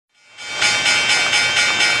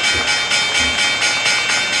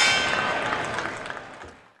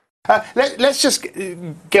Let's just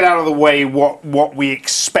get out of the way what we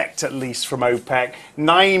expect, at least, from OPEC.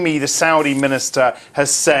 Naimi, the Saudi minister,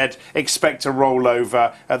 has said expect a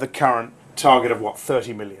rollover at the current target of, what,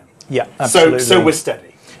 30 million? Yeah, absolutely. So we're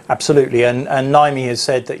steady. Absolutely, and Naimi has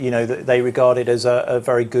said that, that they regard it as a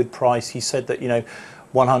very good price. He said that,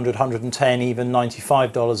 100, 110, even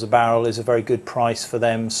 $95 a barrel is a very good price for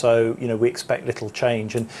them. So, we expect little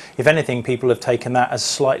change. And if anything, people have taken that as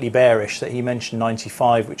slightly bearish, that he mentioned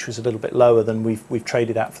 95, which was a little bit lower than we've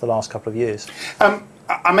traded at for the last couple of years.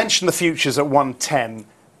 I mentioned the futures at 110.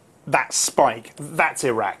 That spike, that's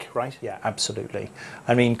Iraq, right? Yeah, absolutely.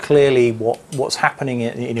 I mean, clearly what's happening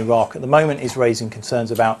in Iraq at the moment is raising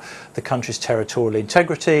concerns about the country's territorial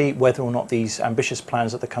integrity, whether or not these ambitious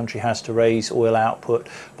plans that the country has to raise oil output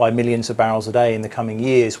by millions of barrels a day in the coming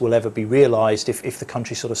years will ever be realised if the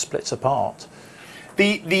country sort of splits apart.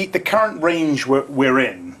 The current range we're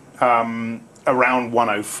in, around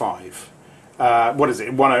 105. What is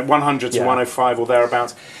it, 100 to 105 or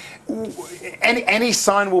thereabouts? Any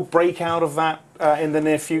sign we'll break out of that in the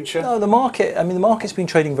near future? No, the market's been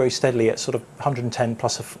trading very steadily at sort of 110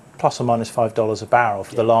 plus or minus $5 a barrel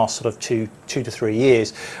for the last sort of two to 3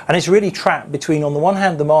 years, and it's really trapped between, on the one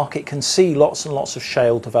hand, the market can see lots and lots of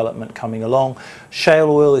shale development coming along. Shale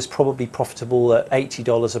oil is probably profitable at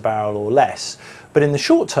 $80 a barrel or less. But in the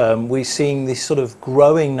short term, we're seeing this sort of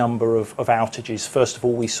growing number of outages. First of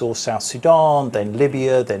all, we saw South Sudan, then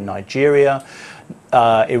Libya, then Nigeria.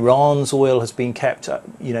 Iran's oil has been kept,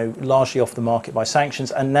 largely off the market by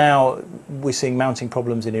sanctions, and now we're seeing mounting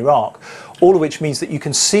problems in Iraq. All of which means that you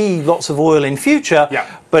can see lots of oil in future,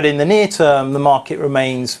 but in the near term, the market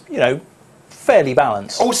remains, fairly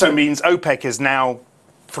balanced. Also means OPEC is now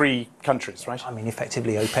 3 countries, right? I mean,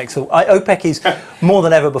 effectively OPEC. So OPEC is more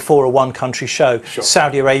than ever before a one-country show. Sure.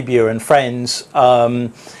 Saudi Arabia and friends.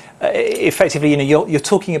 Effectively, you're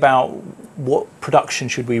talking about what production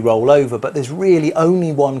should we roll over, but there's really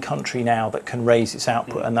only one country now that can raise its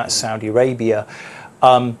output, and that's Saudi Arabia.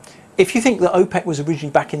 If you think that OPEC was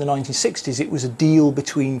originally back in the 1960s, it was a deal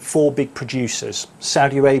between 4 big producers: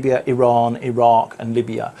 Saudi Arabia, Iran, Iraq, and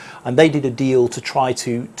Libya, and they did a deal to try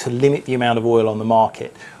to limit the amount of oil on the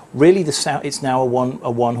market. Really, it's now a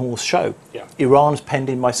one-horse show. Yeah. Iran's penned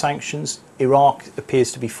in by sanctions. Iraq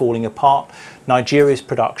appears to be falling apart. Nigeria's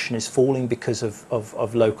production is falling because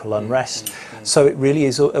of local unrest. So it really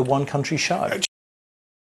is a one-country show.